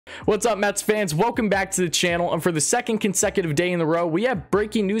What's up, Mets fans? Welcome back to the channel, and for the second consecutive day in a row, we have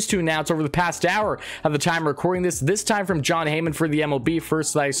breaking news to announce over the past hour at the time of recording this time from John Heyman for the MLB.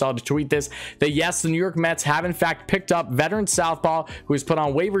 First, I saw to tweet this, that yes, the New York Mets have in fact picked up veteran Southpaw, who was put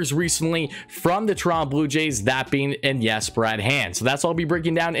on waivers recently from the Toronto Blue Jays, that being, and yes, Brad Hand. So that's all I'll be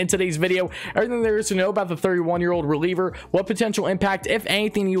breaking down in today's video. Everything there is to know about the 31-year-old reliever, what potential impact, if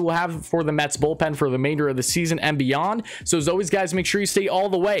anything, you will have for the Mets bullpen for the remainder of the season and beyond. So as always, guys, make sure you stay all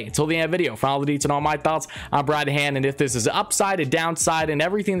the way until the end of the video for all the deets and all my thoughts on Brad Hand, and if this is an upside, a downside, and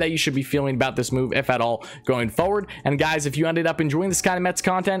everything that you should be feeling about this move, if at all, going forward. And guys, if you ended up enjoying this kind of Mets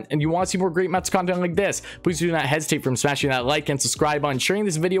content and you want to see more great Mets content like this, please do not hesitate from smashing that like and subscribe button, sharing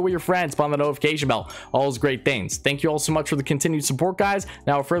this video with your friends, on the notification bell, all those great things. Thank you all so much for the continued support, guys.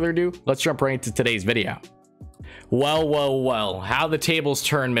 Now, without further ado, let's jump right into today's video. Well, how the tables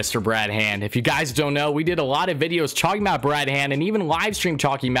turn, Mr. Brad Hand. If you guys don't know, we did a lot of videos talking about Brad Hand and even live stream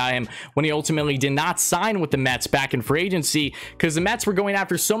talking about him when he ultimately did not sign with the Mets back in free agency, because the Mets were going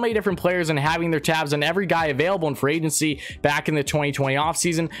after so many different players and having their tabs on every guy available in free agency back in the 2020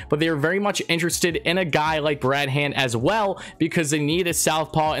 offseason, but they were very much interested in a guy like Brad Hand as well, because they need a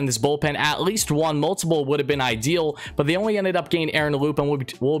southpaw in this bullpen. At least one, multiple would have been ideal, but they only ended up getting Aaron Loop, and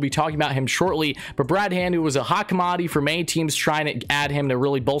we'll be talking about him shortly. But Brad Hand, who was a hot commodity for many teams trying to add him to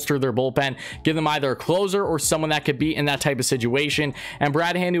really bolster their bullpen, give them either a closer or someone that could be in that type of situation. And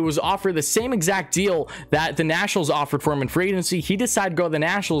Brad Hand, who was offered the same exact deal that the Nationals offered for him in free agency, he decided to go to the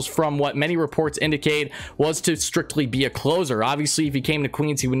Nationals from what many reports indicate was to strictly be a closer. Obviously, if he came to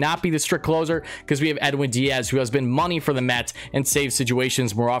Queens, he would not be the strict closer, because we have Edwin Diaz, who has been money for the Mets and saved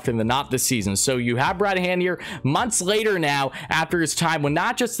situations more often than not this season. So you have Brad Hand here months later now, after his time with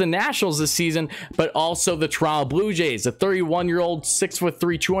not just the Nationals this season, but also the Toronto Blue Jays. A 31-year-old, 6'3",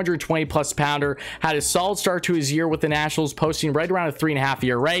 220+ pounder, had a solid start to his year with the Nationals, posting right around a 3.5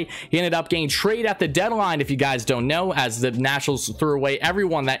 ERA. He ended up getting traded at the deadline, if you guys don't know, as the Nationals threw away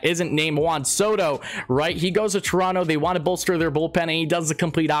everyone that isn't named Juan Soto, right? He goes to Toronto, they want to bolster their bullpen, and he does the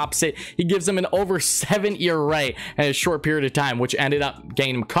complete opposite. He gives them an over 7 ERA in a short period of time, which ended up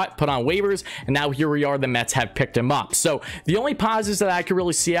getting him cut, put on waivers, and now here we are, the Mets have picked him up. So the only positives that I could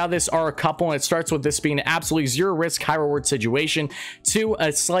really see out of this are a couple, and it starts with this being an absolutely zero risk, high reward situation. To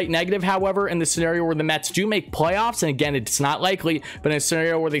a slight negative, however, in the scenario where the Mets do make playoffs, and again, it's not likely, but in a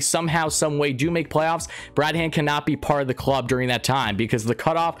scenario where they somehow, some way do make playoffs, Brad Hand cannot be part of the club during that time, because the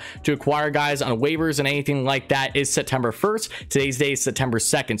cutoff to acquire guys on waivers and anything like that is September 1st. Today's day is September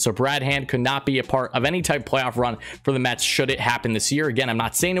 2nd. So Brad Hand could not be a part of any type of playoff run for the Mets should it happen this year. Again, I'm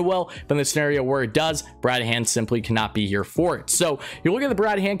not saying it will, but in the scenario where it does, Brad Hand simply cannot be here for it. So you look at the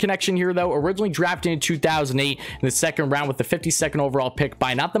Brad Hand connection here, though, originally drafted in 2008 in the second round with the 52nd overall pick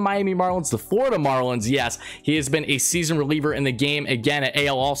by not the Miami Marlins, the Florida Marlins. Yes, he has been a seasoned reliever in the game. Again, an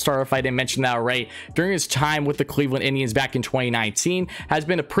AL All-Star, if I didn't mention that already, during his time with the Cleveland Indians back in 2019. Has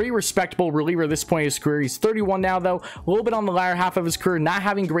been a pretty respectable reliever at this point in his career. He's 31 now, though, a little bit on the latter half of his career, not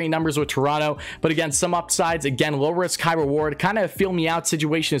having great numbers with Toronto, but again, some upsides. Again, low risk, high reward, kind of feel me out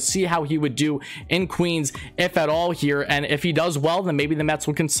situation to see how he would do in Queens, if at all, here. And if he does well, then maybe the Mets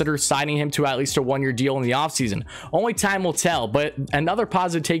will consider signing him to at least a one-year deal in the offseason. Only time will tell. But another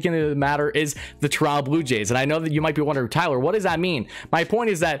positive taken into the matter is the Toronto Blue Jays. And I know that you might be wondering, Tyler, what does that mean? My point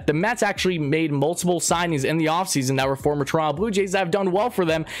is that the Mets actually made multiple signings in the offseason that were former Toronto Blue Jays that have done well for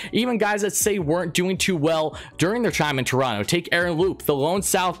them, even guys that say weren't doing too well during their time in Toronto. Take Aaron Loop, the lone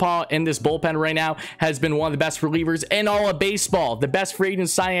southpaw in this bullpen right now, has been one of the best relievers in all of baseball. The best free agent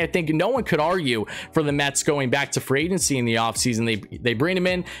signing, I think no one could argue, for the Mets going back to free agency in the offseason. They bring him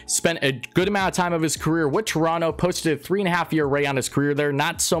in, spent a good amount of time of his career with Toronto, posted a 3.5 ERA on his career there.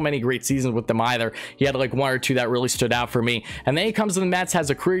 Not so many great seasons with them either. He had like one or two that really stood out for me. And then he comes to the Mets, has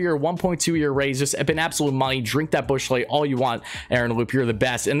a career year 1.2 ERA. He's just been absolute money. Drink that Busch Light all you want, Aaron Loop. You're the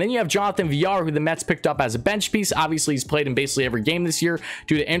best. And then you have Jonathan VR, who the Mets picked up as a bench piece. Obviously, he's played in basically every game this year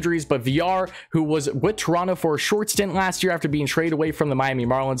due to injuries, but VR, who was with Toronto for a short stint last year after being traded away from the Miami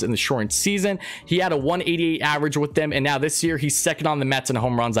Marlins in the shortened season, he had a 188 average with them, and now this year he's second on the Mets in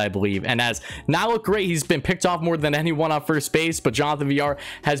home runs, I believe, and has not looked great. He's been picked off more than anyone on first base, but Jonathan VR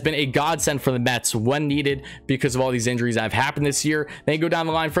has been a godsend for the Mets when needed because of all these injuries that have happened this year. Then you go down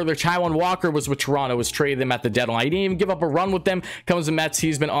the line further, Taijuan Walker was with Toronto, was traded them at the deadline. He didn't even give up a run with them. Comes to Mets,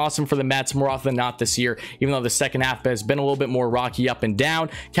 he's been awesome for the Mets more often than not this year, even though the second half has been a little bit more rocky up and down.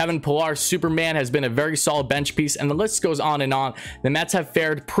 Kevin Pillar, Superman, has been a very solid bench piece, and the list goes on and on. The Mets have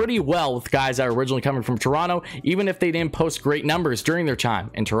fared pretty well with guys that are originally coming from Toronto, even if they didn't post great numbers during their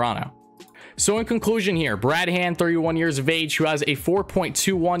time in Toronto. So in conclusion here, Brad Hand, 31 years of age, who has a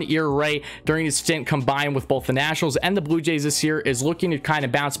 4.21 ERA during his stint combined with both the Nationals and the Blue Jays this year, is looking to kind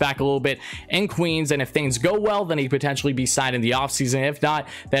of bounce back a little bit in Queens. And if things go well, then he could potentially be signed in the offseason. If not,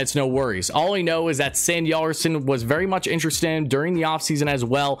 that's no worries. All I know is that Sandy Alderson was very much interested in him during the offseason as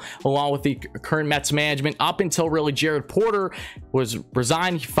well, along with the current Mets management, up until really Jared Porter was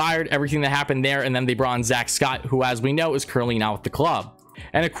resigned. He fired, everything that happened there, and then they brought in Zach Scott, who, as we know, is currently now with the club.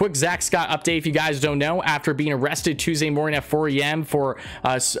 And a quick Zach Scott update, if you guys don't know, after being arrested Tuesday morning at 4 a.m. for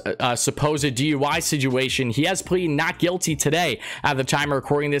a supposed DUI situation, he has pleaded not guilty today at the time of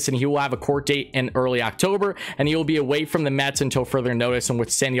recording this, and he will have a court date in early October, and he will be away from the Mets until further notice, in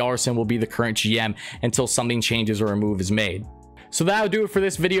which Sandy Alderson will be the current GM until something changes or a move is made. So that'll do it for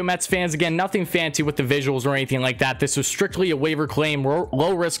this video, Mets fans. Again, nothing fancy with the visuals or anything like that. This was strictly a waiver claim,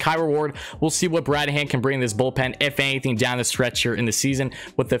 low risk, high reward. We'll see what Brad Hand can bring in this bullpen, if anything, down the stretch here in the season,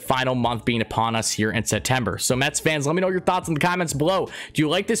 with the final month being upon us here in September. So Mets fans, let me know your thoughts in the comments below. Do you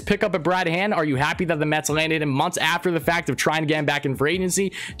like this pickup of Brad Hand? Are you happy that the Mets landed him months after the fact of trying to get him back in free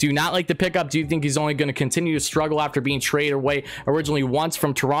agency? Do you not like the pickup? Do you think he's only going to continue to struggle after being traded away originally once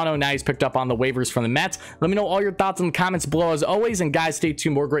from Toronto? Now he's picked up on the waivers from the Mets. Let me know all your thoughts in the comments below as always. And guys, stay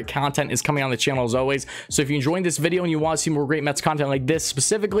tuned. More great content is coming on the channel as always. So if you enjoyed this video and you want to see more great Mets content like this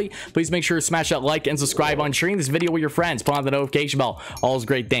specifically, please make sure to smash that like and subscribe on sharing this video with your friends. Put on the notification bell. All those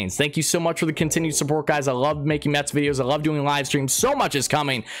great things. Thank you so much for the continued support, guys. I love making Mets videos. I love doing live streams. So much is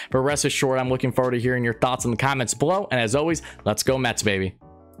coming, but rest assured, I'm looking forward to hearing your thoughts in the comments below. And as always, let's go Mets, baby.